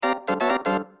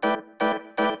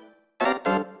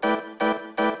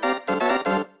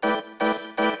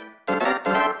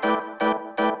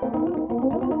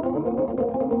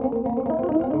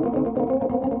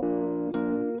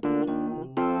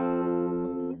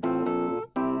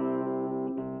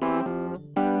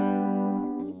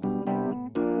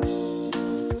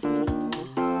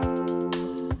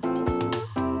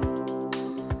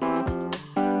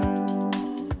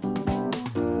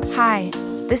Hi,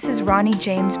 this is Ronnie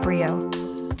James Brio.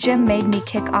 Jim made me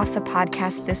kick off the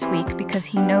podcast this week because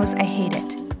he knows I hate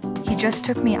it. He just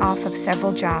took me off of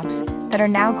several jobs that are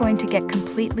now going to get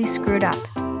completely screwed up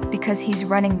because he's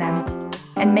running them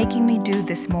and making me do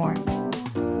this more.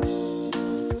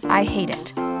 I hate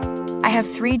it. I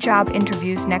have 3 job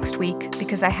interviews next week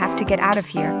because I have to get out of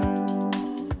here.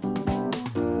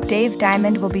 Dave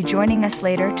Diamond will be joining us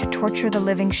later to torture the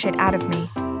living shit out of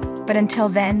me. But until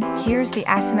then, here's the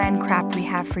asinine crap we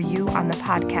have for you on the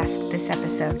podcast this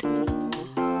episode.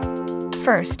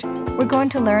 First, we're going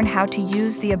to learn how to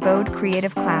use the Abode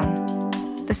Creative Clown,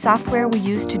 the software we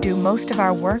use to do most of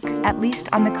our work, at least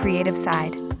on the creative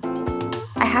side.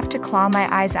 I have to claw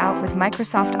my eyes out with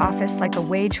Microsoft Office like a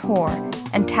wage whore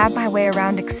and tab my way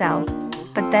around Excel,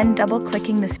 but then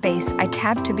double-clicking the space I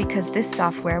tabbed to because this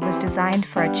software was designed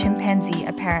for a chimpanzee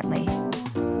apparently.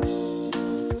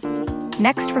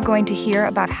 Next, we're going to hear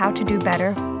about how to do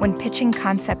better when pitching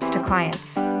concepts to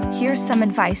clients. Here's some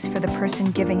advice for the person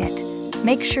giving it.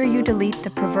 Make sure you delete the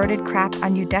perverted crap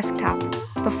on your desktop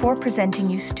before presenting,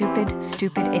 you stupid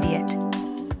idiot.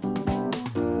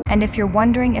 And if you're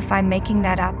wondering if I'm making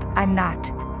that up, I'm not.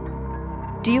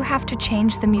 Do you have to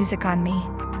change the music on me?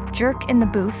 Jerk in the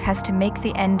booth has to make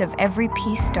the end of every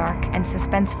piece dark and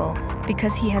suspenseful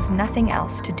because he has nothing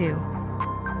else to do.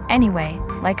 Anyway,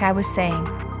 like I was saying,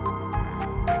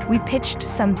 we pitched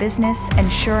some business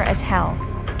and sure as hell,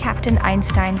 Captain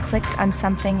Einstein clicked on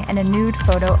something and a nude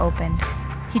photo opened.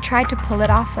 He tried to pull it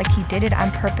off like he did it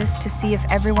on purpose to see if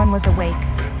everyone was awake,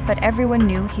 but everyone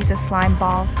knew he's a slime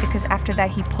ball because after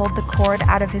that he pulled the cord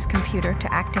out of his computer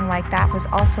to acting like that was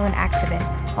also an accident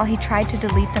while he tried to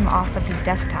delete them off of his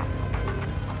desktop.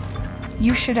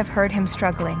 You should have heard him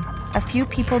struggling. A few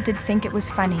people did think it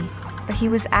was funny, but he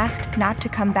was asked not to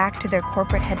come back to their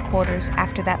corporate headquarters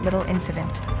after that little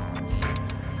incident.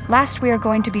 Last, we are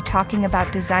going to be talking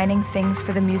about designing things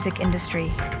for the music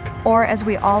industry, or as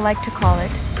we all like to call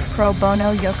it, pro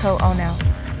bono Yoko Ono,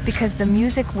 because the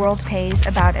music world pays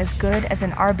about as good as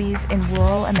an Arby's in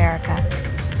rural America.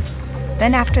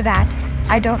 Then after that,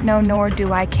 I don't know nor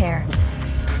do I care.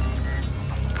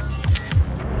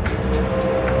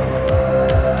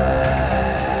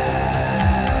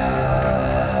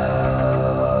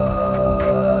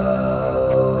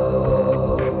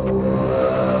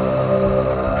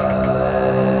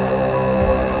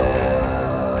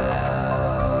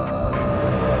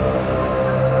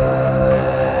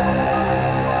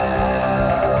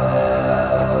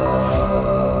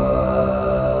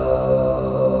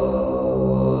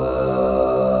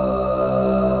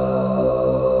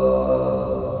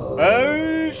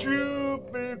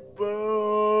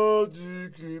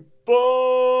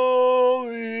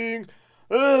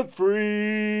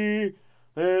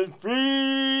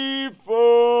 Free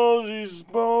for this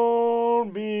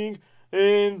morning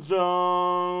and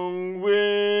down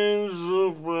winds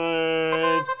of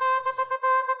rain.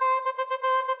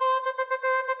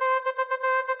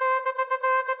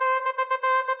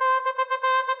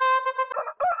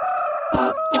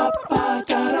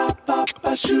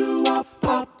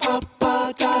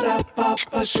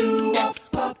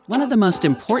 One of the most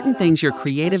important things your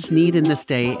creatives need in this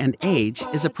day and age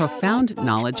is a profound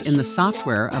knowledge in the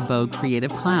software Abode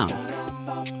Creative Clown.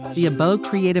 The Abode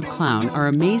Creative Clown are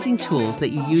amazing tools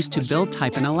that you use to build,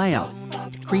 type in a layout,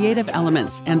 creative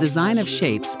elements, and design of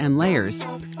shapes and layers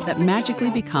that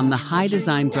magically become the high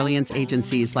design brilliance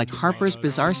agencies like Harper's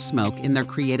Bazaar smoke in their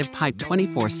creative pipe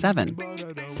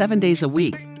 24/7, 7 days a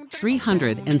week,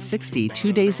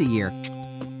 362 days a year.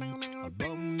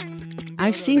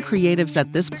 I've seen creatives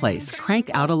at this place crank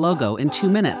out a logo in 2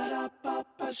 minutes.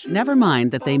 Never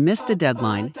mind that they missed a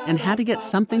deadline and had to get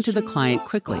something to the client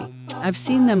quickly. I've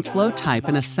seen them flow type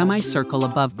in a semicircle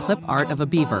above clip art of a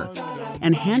beaver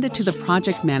and hand it to the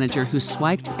project manager who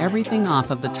swiped everything off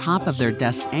of the top of their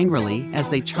desk angrily as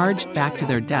they charged back to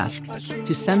their desk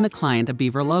to send the client a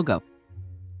beaver logo.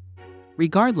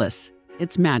 Regardless,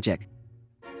 it's magic.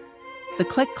 The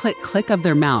click, click, click of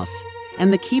their mouse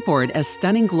and the keyboard as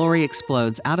stunning glory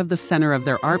explodes out of the center of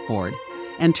their artboard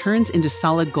and turns into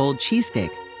solid gold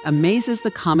cheesecake amazes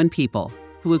the common people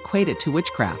who equate it to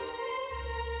witchcraft.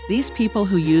 These people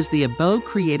who use the Abode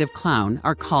Creative Clown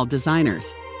are called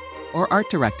designers or art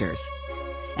directors,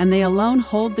 and they alone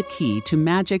hold the key to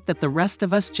magic that the rest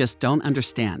of us just don't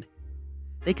understand.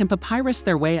 They can papyrus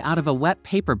their way out of a wet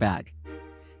paper bag.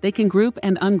 They can group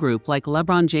and ungroup like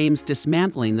LeBron James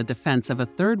dismantling the defense of a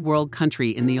third world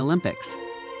country in the Olympics.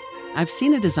 I've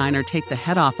seen a designer take the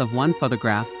head off of one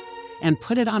photograph and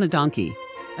put it on a donkey.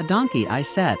 A donkey, I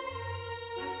said.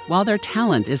 While their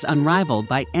talent is unrivaled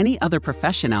by any other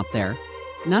profession out there,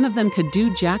 none of them could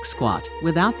do jack squat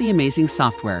without the amazing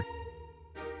software.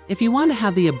 If you want to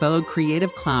have the Abode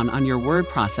Creative Clown on your word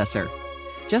processor,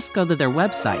 just go to their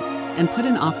website and put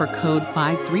in offer code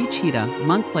 53Cheetah,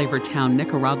 Monk Flavor Town,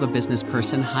 Nicaragua business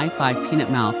person, high five, peanut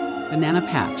mouth, banana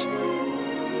patch.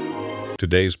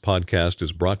 Today's podcast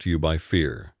is brought to you by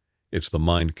fear. It's the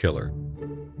mind killer.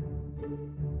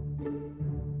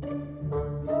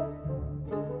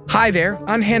 Hi there,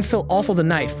 I'm Handfill Awful the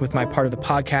Knife with my part of the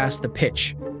podcast, The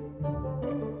Pitch.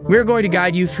 We're going to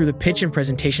guide you through the pitch and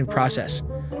presentation process,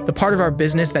 the part of our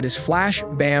business that is flash,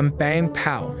 bam, bang,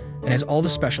 pow, and has all the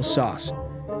special sauce.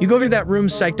 You go into that room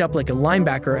psyched up like a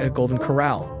linebacker at a Golden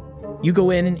Corral. You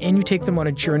go in and you take them on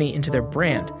a journey into their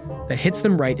brand that hits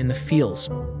them right in the feels.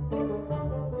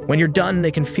 When you're done,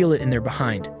 they can feel it in their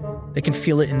behind. They can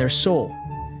feel it in their soul.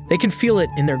 They can feel it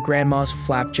in their grandma's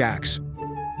flapjacks.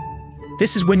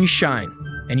 This is when you shine,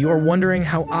 and you are wondering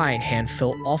how I,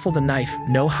 Handfill Awful the Knife,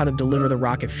 know how to deliver the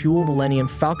rocket fuel Millennium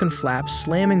Falcon flap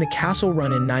slamming the Castle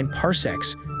Run in 9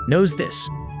 parsecs, knows this,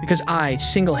 because I,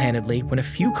 single-handedly, when a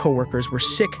few coworkers were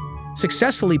sick,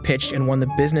 successfully pitched and won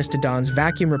the business to Don's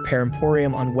Vacuum Repair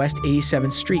Emporium on West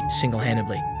 87th Street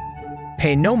single-handedly.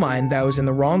 Pay no mind that I was in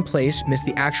the wrong place, missed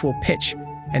the actual pitch,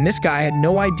 and this guy had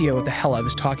no idea what the hell I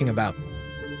was talking about.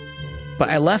 But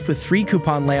I left with 3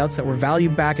 coupon layouts that were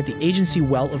valued back at the agency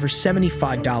well over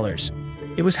 $75.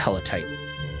 It was hella tight.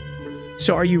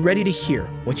 So are you ready to hear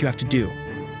what you have to do?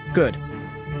 Good.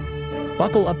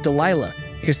 Buckle up, Delilah,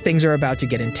 because things are about to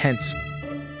get intense.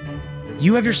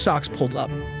 You have your socks pulled up.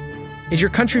 Is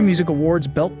your Country Music Awards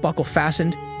belt buckle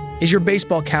fastened? Is your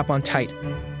baseball cap on tight?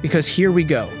 Because here we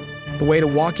go, the way to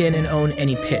walk in and own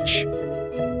any pitch.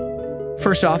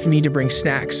 First off, you need to bring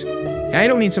snacks. And I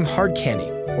don't mean some hard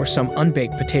candy or some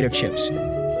unbaked potato chips.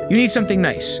 You need something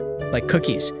nice, like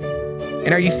cookies.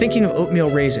 And are you thinking of oatmeal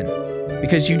raisin?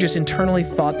 Because you just internally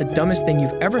thought the dumbest thing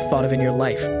you've ever thought of in your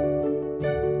life.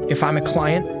 If I'm a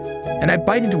client, and I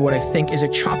bite into what I think is a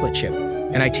chocolate chip,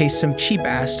 and I taste some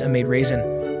cheap-ass made raisin,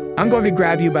 I'm going to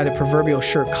grab you by the proverbial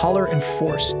shirt collar and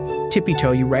force,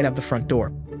 tippy-toe you right out the front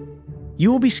door.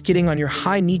 You will be skidding on your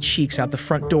high-knee cheeks out the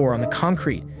front door on the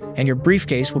concrete, and your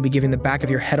briefcase will be giving the back of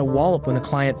your head a wallop when the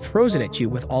client throws it at you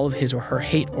with all of his or her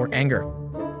hate or anger.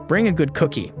 Bring a good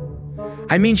cookie.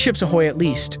 I mean Chips Ahoy at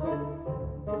least.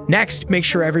 Next, make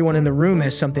sure everyone in the room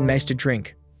has something nice to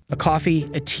drink. A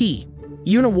coffee, a tea,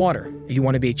 even a water if you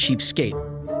want to be a cheapskate.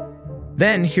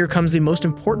 Then, here comes the most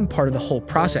important part of the whole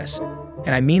process.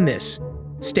 And I mean this.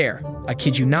 Stare, I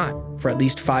kid you not, for at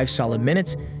least 5 solid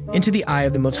minutes into the eye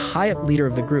of the most high-up leader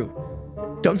of the group.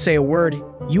 Don't say a word,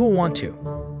 you will want to.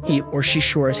 He or she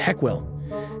sure as heck will.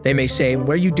 They may say,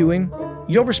 "What are you doing?"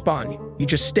 You'll respond. You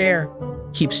just stare.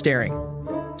 Keep staring.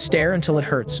 Stare until it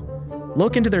hurts.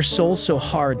 Look into their souls so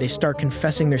hard they start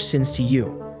confessing their sins to you.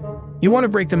 You want to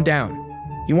break them down.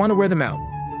 You want to wear them out.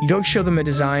 You don't show them a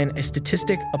design, a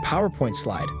statistic, a PowerPoint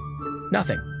slide.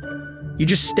 Nothing. You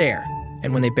just stare,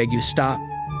 and when they beg you to stop,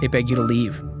 they beg you to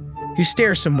leave. You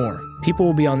stare some more. People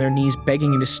will be on their knees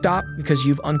begging you to stop because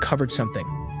you've uncovered something.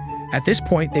 At this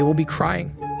point, they will be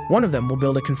crying. One of them will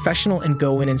build a confessional and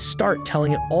go in and start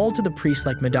telling it all to the priest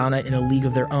like Madonna in a league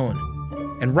of their own.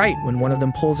 And right when one of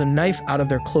them pulls a knife out of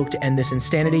their cloak to end this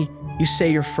insanity, you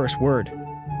say your first word.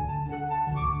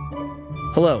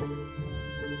 Hello.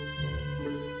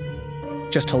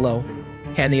 Just hello.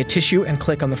 Hand me a tissue and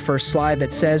click on the first slide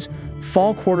that says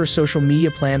Fall Quarter Social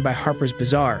Media Plan by Harper's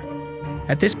Bazaar.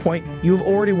 At this point, you have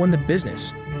already won the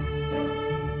business.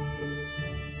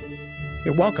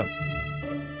 You're welcome.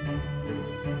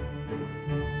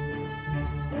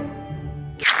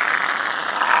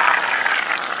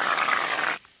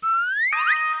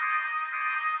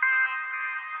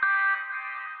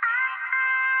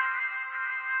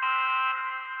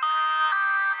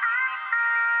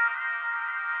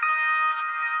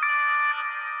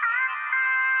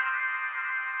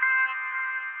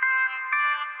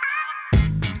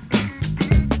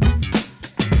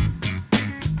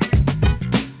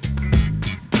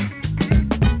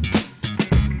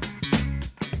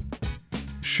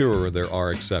 Sure, there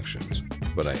are exceptions,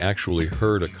 but I actually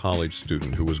heard a college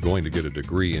student who was going to get a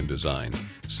degree in design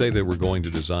say they were going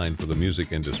to design for the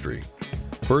music industry,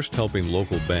 first helping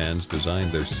local bands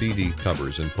design their CD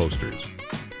covers and posters.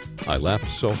 I laughed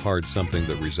so hard something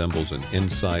that resembles an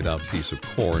inside-out piece of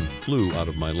corn flew out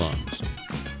of my lungs.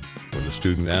 When the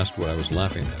student asked what I was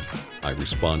laughing at, I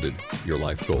responded, "Your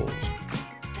life goals."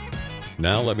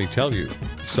 Now let me tell you,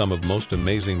 some of most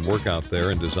amazing work out there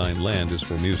in design land is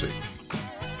for music.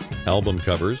 Album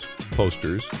covers,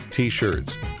 posters,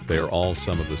 t-shirts, they are all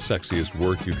some of the sexiest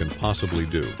work you can possibly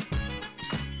do.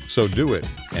 So do it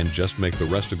and just make the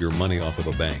rest of your money off of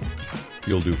a bank.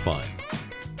 You'll do fine.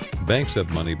 Banks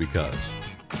have money because,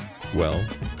 well,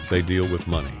 they deal with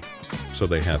money, so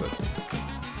they have it.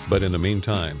 But in the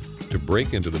meantime, to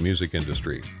break into the music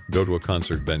industry, go to a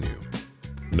concert venue.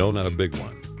 No, not a big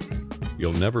one.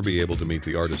 You'll never be able to meet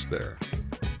the artist there.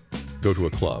 Go to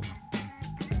a club.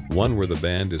 One where the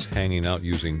band is hanging out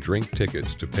using drink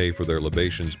tickets to pay for their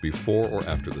libations before or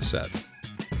after the set.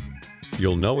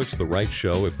 You'll know it's the right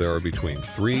show if there are between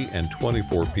 3 and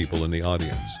 24 people in the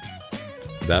audience.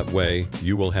 That way,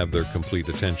 you will have their complete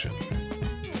attention.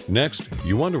 Next,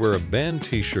 you want to wear a band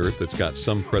t-shirt that's got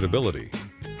some credibility.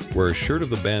 Wear a shirt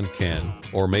of the band can,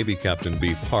 or maybe Captain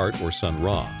Beefheart or Sun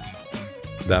Ra.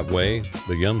 That way,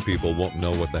 the young people won't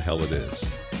know what the hell it is.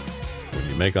 When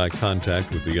you make eye contact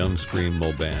with the young Scream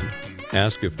Mo band,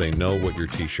 ask if they know what your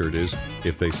t-shirt is.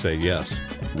 If they say yes,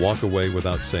 walk away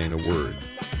without saying a word.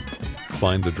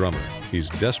 Find the drummer. He's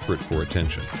desperate for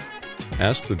attention.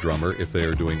 Ask the drummer if they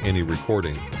are doing any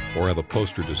recording or have a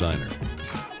poster designer.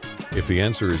 If the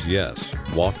answer is yes,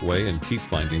 walk away and keep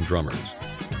finding drummers.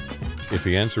 If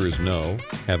the answer is no,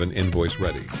 have an invoice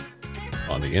ready.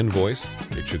 On the invoice,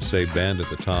 it should say band at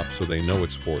the top so they know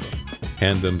it's for them.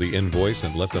 Hand them the invoice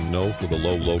and let them know for the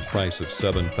low price of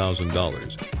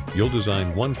 $7,000. You'll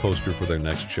design one poster for their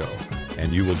next show,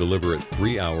 and you will deliver it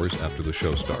 3 hours after the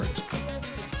show starts.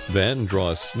 Then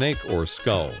draw a snake or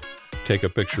skull. Take a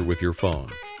picture with your phone.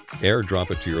 AirDrop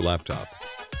it to your laptop.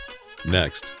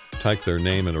 Next, type their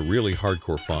name in a really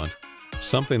hardcore font,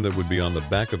 something that would be on the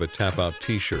back of a tap-out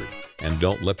t-shirt, and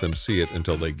don't let them see it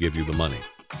until they give you the money.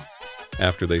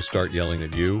 After they start yelling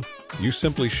at you, you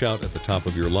simply shout at the top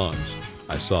of your lungs,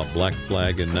 "I saw Black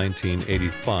Flag in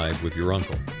 1985 with your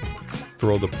uncle."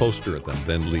 Throw the poster at them,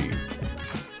 then leave.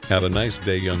 Have a nice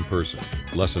day, young person.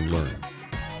 Lesson learned.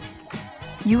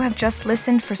 You have just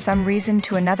listened for some reason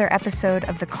to another episode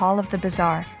of The Call of the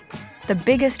Bizarre, the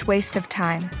biggest waste of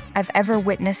time I've ever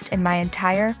witnessed in my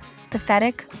entire,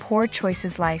 pathetic, poor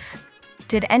choices life.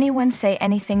 Did anyone say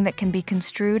anything that can be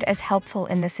construed as helpful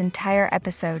in this entire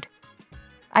episode?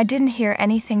 I didn't hear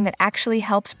anything that actually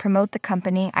helps promote the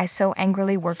company I so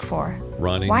angrily work for.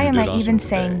 Ronnie, why you am did I even awesome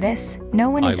saying today. this? No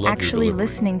one is I love your actually delivery.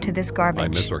 listening to this I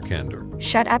garbage. miss our candor.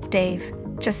 Shut up, Dave.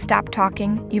 Just stop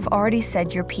talking. You've already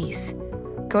said your piece.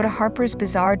 Go to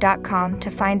harpersbazaar.com to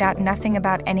find out nothing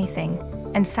about anything,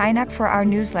 and sign up for our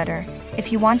newsletter if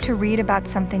you want to read about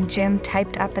something Jim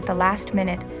typed up at the last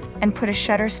minute and put a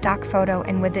Shutterstock photo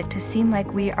in with it to seem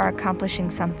like we are accomplishing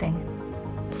something.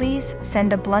 Please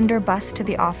send a blunderbuss to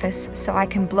the office so I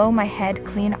can blow my head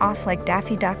clean off like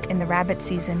Daffy Duck in the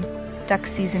duck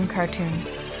season cartoon.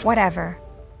 Whatever.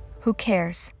 Who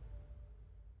cares?